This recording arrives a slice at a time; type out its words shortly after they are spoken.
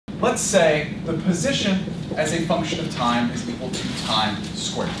let's say the position as a function of time is equal to time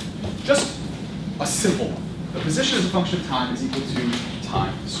squared. Just a simple one. The position as a function of time is equal to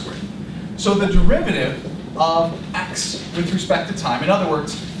time squared. So the derivative of x with respect to time, in other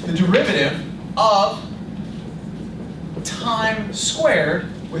words, the derivative of time squared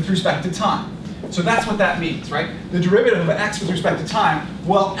with respect to time. So that's what that means, right? The derivative of x with respect to time,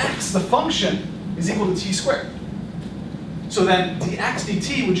 well, x, the function, is equal to t squared. So then dx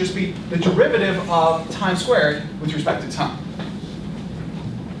dt would just be the derivative of time squared with respect to time.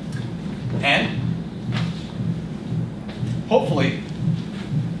 And hopefully,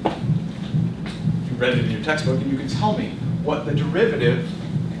 you read it in your textbook, and you can tell me what the derivative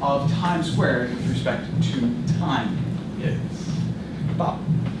of time squared with respect to time is. Bob?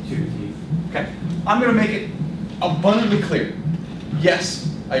 2t. Okay. I'm going to make it abundantly clear. Yes,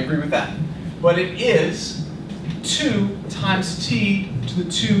 I agree with that. But it is 2 times t to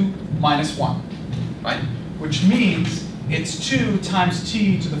the 2 minus 1, right? Which means it's 2 times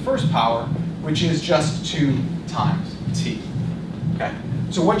t to the first power, which is just 2 times t. Okay?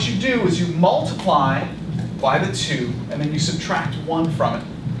 So what you do is you multiply by the 2, and then you subtract 1 from it.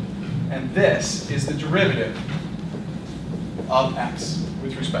 And this is the derivative of x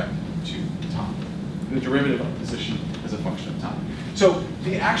with respect to time. The derivative of position as a function of time. So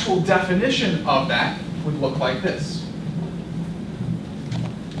the actual definition of that would look like this.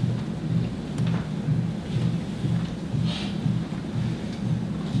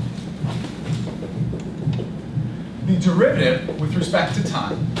 The derivative with respect to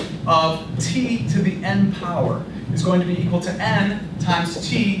time of t to the n power is going to be equal to n times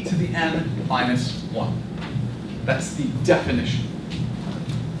t to the n minus 1. That's the definition.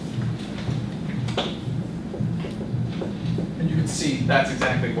 And you can see that's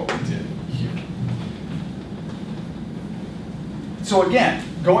exactly what we did here. So again,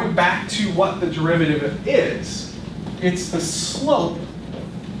 going back to what the derivative is, it's the slope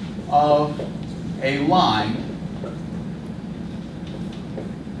of a line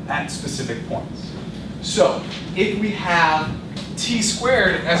at specific points. So if we have t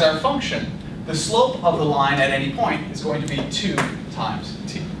squared as our function, the slope of the line at any point is going to be 2 times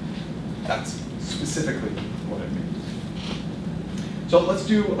t. That's specifically what it means. So let's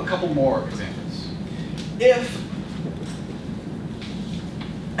do a couple more examples. If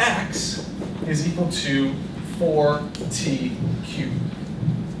x is equal to 4t cubed,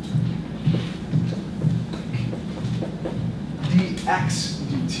 dx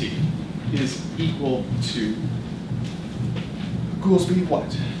dt is equal to Goolsby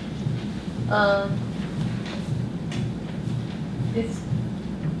what?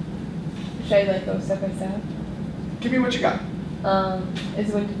 Should I like go step by step? Give me what you got.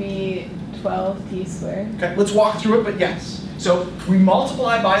 It's going to be 12t squared. Okay, let's walk through it, but yes. So we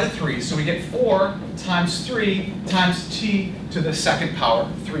multiply by the 3, so we get 4 times 3 times t to the second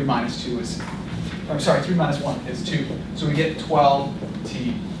power. 3 minus 2 is, I'm sorry, 3 minus 1 is 2. So we get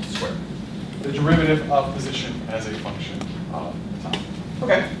 12t squared. The derivative of position as a function of time.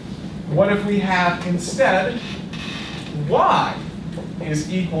 Okay, what if we have instead y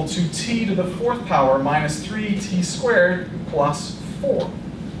is equal to t to the fourth power minus 3t squared plus 4?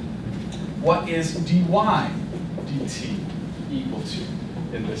 What is dy dt equal to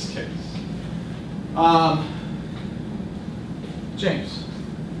in this case? James.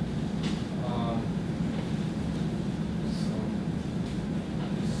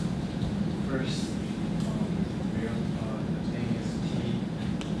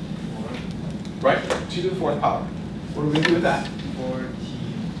 Right? T to the fourth power. What are we going to do with that? 4t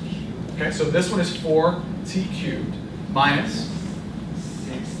cubed. Okay, so this one is 4t cubed minus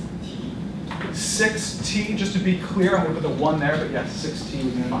 6t. 6t, just to be clear, I'm going to put the 1 there, but yes, 6t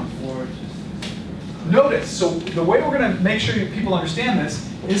would be fine. 4 just. Notice, so the way we're going to make sure people understand this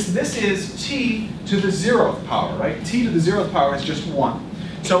is t to the 0th power, right? T to the 0th power is just 1.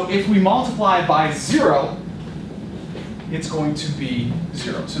 So if we multiply by 0, it's going to be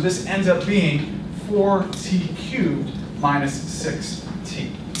 0. So this ends up being 4t cubed minus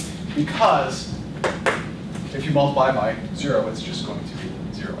 6t. Because if you multiply by 0, it's just going to be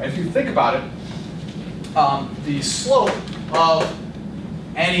 0. And if you think about it, the slope of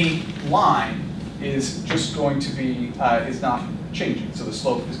any line is just going to be, is not changing. So the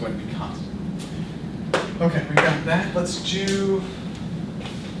slope is going to be constant. Okay, we got that. Let's do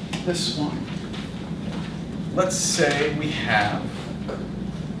this one. Let's say we have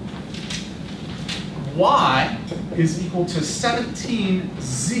y is equal to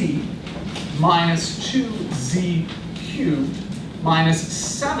 17z minus 2z cubed minus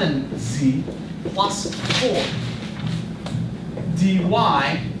 7z plus 4. dy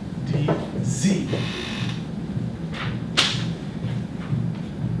z.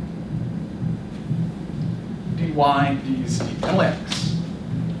 dy dz. Emily X.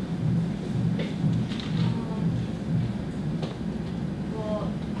 Well,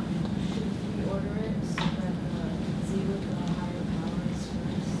 should we order it so that the z with the higher power is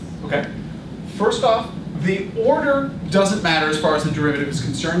first? Okay. First off, the order doesn't matter as far as the derivative is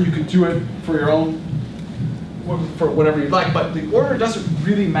concerned. You can do it for your own, for whatever you'd like, but the order doesn't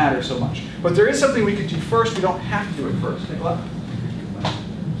really matter so much. But there is something we could do first. We don't have to do it first. Take a look.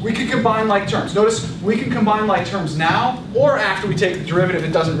 We can combine like terms. Notice we can combine like terms now or after we take the derivative.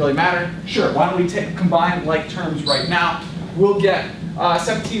 It doesn't really matter. Sure, why don't we combine like terms right now? We'll get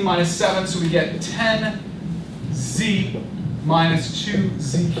 17 minus 7, so we get 10z minus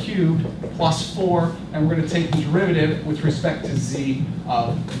 2z cubed plus 4, and we're going to take the derivative with respect to z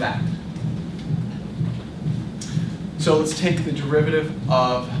of that. So let's take the derivative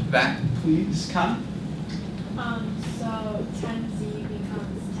of that, please, Con. So 10z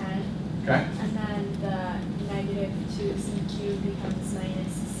becomes 10. Okay. And then the negative 2z cubed becomes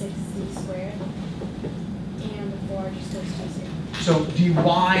minus 6z squared. And the 4 just goes to 0. So dy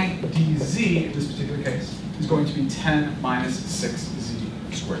dz, in this particular case, is going to be 10 minus 6z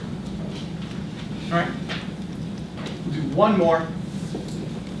squared. All right. We'll do one more.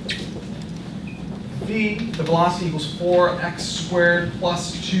 V, the velocity equals 4x squared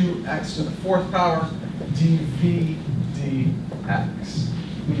plus 2x to the 4th power dv dx.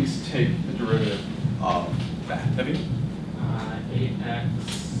 Please take the derivative of that. Debbie? 8x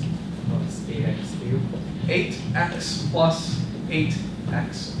plus 8x cubed. 8x plus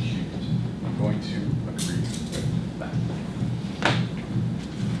 8x cubed. I'm going to agree with that.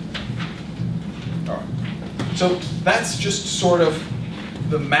 All right. So that's just sort of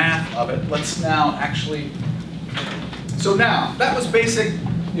the math of it. Let's now actually, so now that was basic,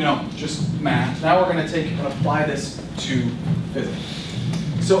 just math. Now we're going to take and apply this to physics.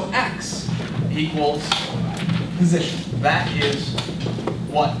 So x equals position. That is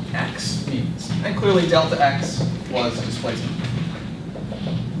what x means. And clearly delta x was displacement.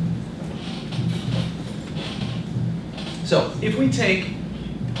 So if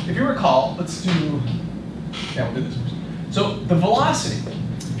you recall, let's do, we'll do this first. So the velocity,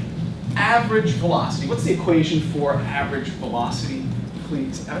 average velocity. What's the equation for average velocity,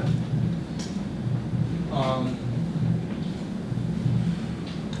 please, Evan? I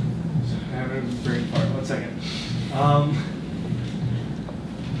have a brain fart. 1 second.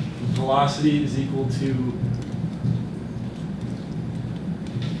 Velocity is equal to.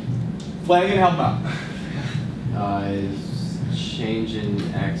 Flanagan, help out. Is change in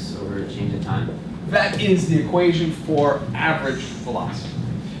x over change in time? That is the equation for average velocity.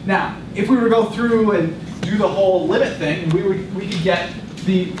 Now, if we were to go through and do the whole limit thing, we could get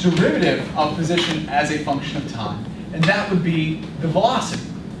the derivative of position as a function of time. And that would be the velocity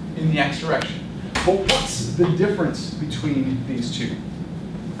in the x direction. But what's the difference between these two?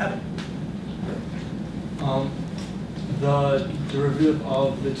 Evan? The derivative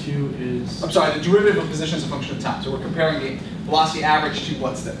of the two is. I'm sorry, the derivative of position is a function of time. So we're comparing the velocity average to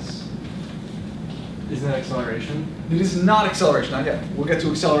what's this? Isn't that acceleration? It is not acceleration, not yet. We'll get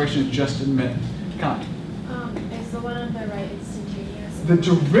to acceleration in just a minute. Come on. Is the one on the right instantaneous? The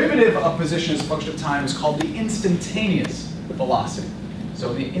derivative of position as a function of time is called the instantaneous velocity.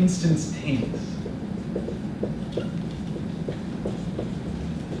 So the instantaneous.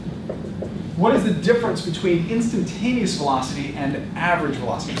 What is the difference between instantaneous velocity and average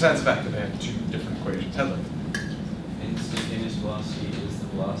velocity? Besides the fact that they have two different equations. Headley. Instantaneous velocity is the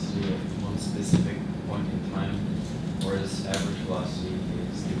velocity at one specific point in time, whereas average velocity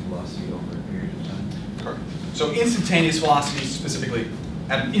is the velocity over a period of time. Correct. So instantaneous velocity is specifically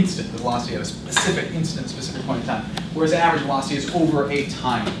at an instant, the velocity at a specific instant, specific point in time, whereas average velocity is over a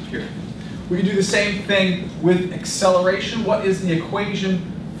time period. We can do the same thing with acceleration. What is the equation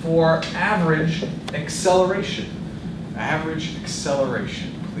for average acceleration? Average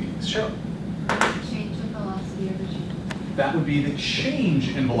acceleration, please. Show. Change in velocity over change. That would be the change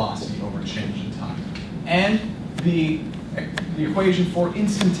in velocity over change in time. And the equation for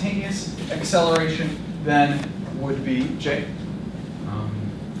instantaneous acceleration then would be, Jay?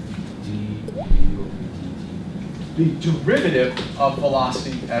 dv over dt. The derivative of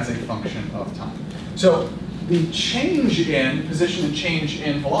velocity as a function of time. So the change in position and change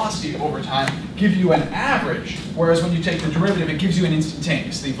in velocity over time give you an average, whereas when you take the derivative, it gives you an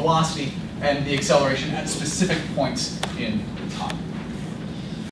instantaneous, the velocity and the acceleration at specific points in time.